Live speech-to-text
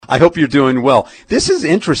I hope you're doing well. This is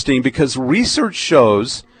interesting because research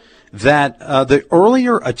shows that the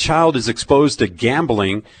earlier a child is exposed to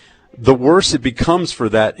gambling, the worse it becomes for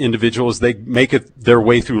that individual as they make it their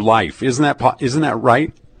way through life. Isn't that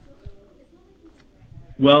right?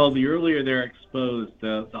 Well, the earlier they're exposed,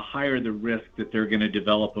 the higher the risk that they're going to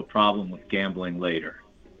develop a problem with gambling later.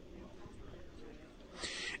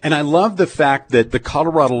 And I love the fact that the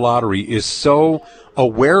Colorado Lottery is so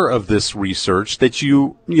aware of this research that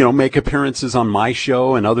you make appearances on my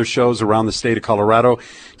show and other shows around the state of Colorado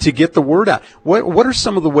to get the word out. What are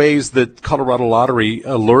some of the ways that Colorado Lottery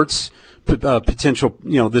alerts potential,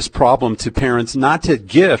 this problem to parents not to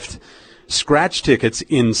gift scratch tickets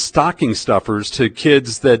in stocking stuffers to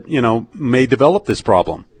kids that, may develop this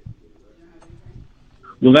problem?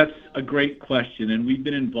 Well, that's a great question, and we've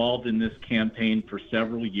been involved in this campaign for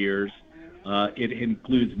several years. It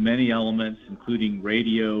includes many elements, including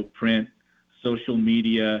radio, print, social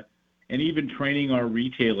media, and even training our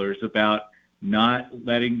retailers about not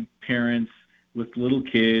letting parents with little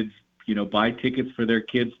kids, buy tickets for their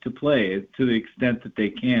kids to play to the extent that they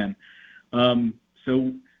can.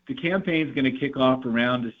 So the campaign is going to kick off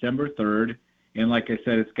around December 3rd, and like I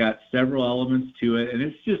said, it's got several elements to it, and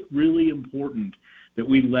it's just really important that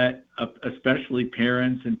we let especially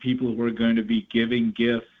parents and people who are going to be giving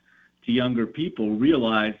gifts to younger people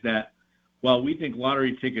realize that while we think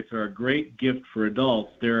lottery tickets are a great gift for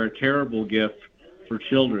adults, they're a terrible gift for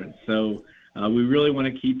children. So we really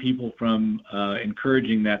want to keep people from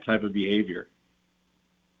encouraging that type of behavior.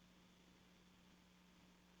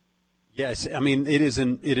 Yes, I mean it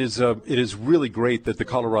is really great that the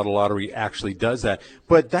Colorado Lottery actually does that.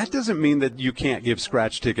 But that doesn't mean that you can't give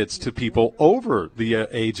scratch tickets to people over the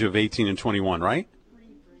age of 18 and 21, right?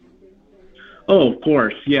 Oh, of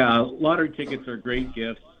course. Yeah, lottery tickets are great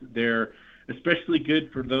gifts. They're especially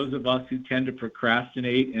good for those of us who tend to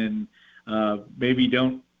procrastinate and maybe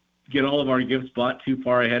don't get all of our gifts bought too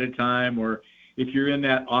far ahead of time, or if you're in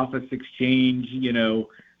that office exchange,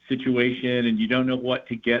 situation and you don't know what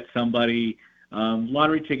to get somebody.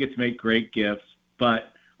 Lottery tickets make great gifts,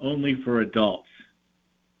 but only for adults.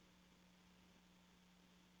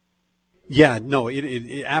 Yeah, no,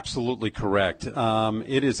 it absolutely correct.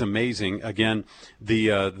 It is amazing. Again,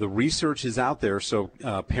 the research is out there, so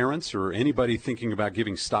parents or anybody thinking about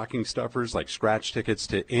giving stocking stuffers like scratch tickets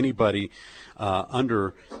to anybody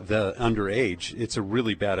underage, it's a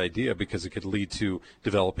really bad idea because it could lead to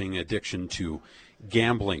developing addiction to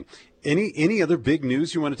gambling. Any other big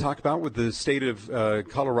news you want to talk about with the state of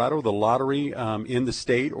Colorado, the lottery in the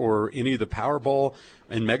state, or any of the Powerball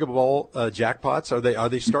and Mega Ball jackpots? Are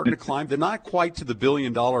they starting to climb? They're not quite to the $1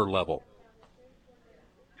 billion level.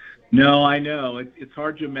 No, I know. It's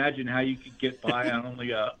hard to imagine how you could get by on only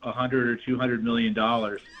 $100 or $200 million.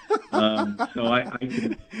 So I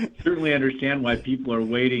can certainly understand why people are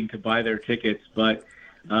waiting to buy their tickets, but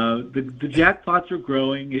the jackpots are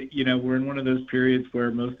growing. We're in one of those periods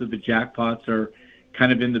where most of the jackpots are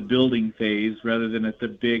kind of in the building phase rather than at the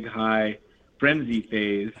big, high frenzy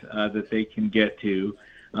phase that they can get to.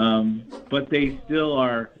 But they still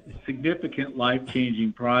are significant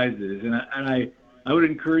life-changing prizes. And I would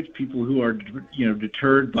encourage people who are,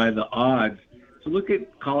 deterred by the odds to look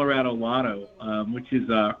at Colorado Lotto, which is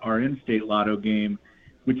our in-state lotto game,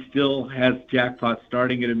 which still has jackpots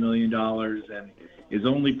starting at $1 million and is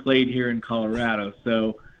only played here in Colorado.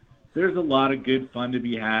 So there's a lot of good fun to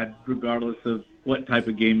be had regardless of what type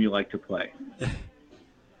of game you like to play.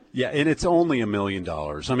 Yeah, and it's only $1 million.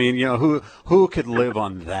 I mean, who could live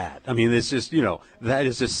on that? I mean, it's just, that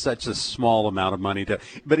is just such a small amount of money to.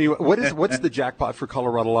 But anyway, what's the jackpot for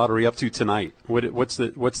Colorado Lottery up to tonight? What's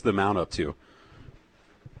the amount up to?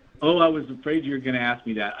 Oh, I was afraid you were going to ask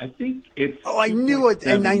me that. I think it's. Oh, I knew it,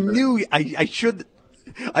 and I knew I should.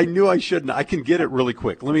 I knew I shouldn't. I can get it really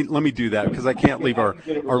quick. Let me do that because I can't leave our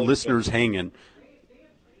listeners hanging.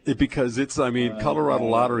 Because Colorado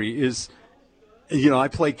Lottery is. I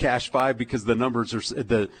play Cash 5 because the numbers are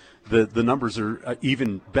the numbers are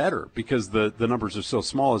even better because the numbers are so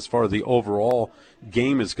small as far as the overall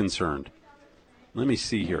game is concerned. Let me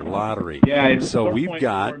see here, lottery. Yeah, it's so we've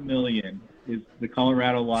got $4.4 million is the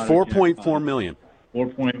Colorado Lottery. $4.4 million.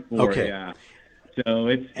 4.4. Okay. Yeah. So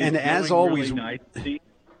it's and as always, really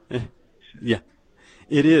nice. Yeah.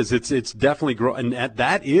 It is. It's definitely growing, and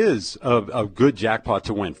that is a good jackpot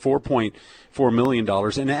to win, $4.4 million.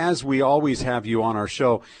 And as we always have you on our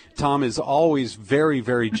show, Tom is always very,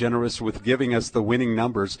 very generous with giving us the winning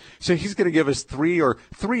numbers. So he's going to give us three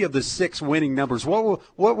of the 6 winning numbers. What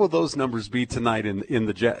will those numbers be tonight in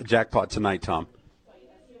the jackpot tonight, Tom?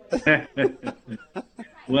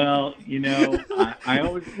 Well, I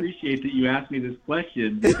always appreciate that you ask me this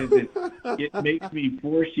question because it makes me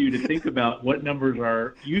force you to think about what numbers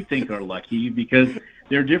are you think are lucky because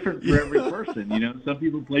they're different for every person. Some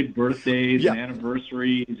people play birthdays and Yeah,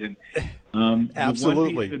 anniversaries, and the one piece of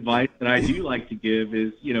absolutely. advice that I do like to give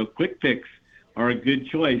is, quick picks are a good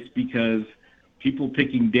choice because people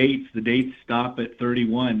picking dates, the dates stop at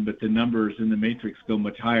 31, but the numbers in the matrix go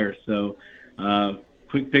much higher. So,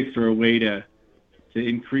 quick picks are a way to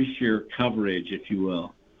increase your coverage, if you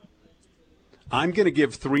will. I'm going to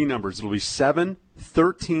give three numbers. It'll be 7,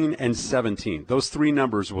 13, and 17. Those three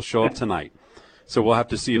numbers will show up tonight. So we'll have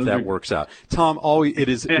to see if Those that works out. Tom, always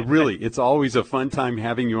it's always a fun time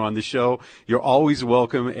having you on the show. You're always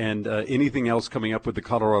welcome, and anything else coming up with the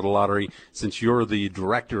Colorado Lottery, since you're the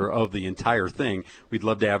director of the entire thing, we'd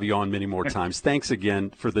love to have you on many more times. Thanks again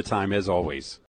for the time, as always.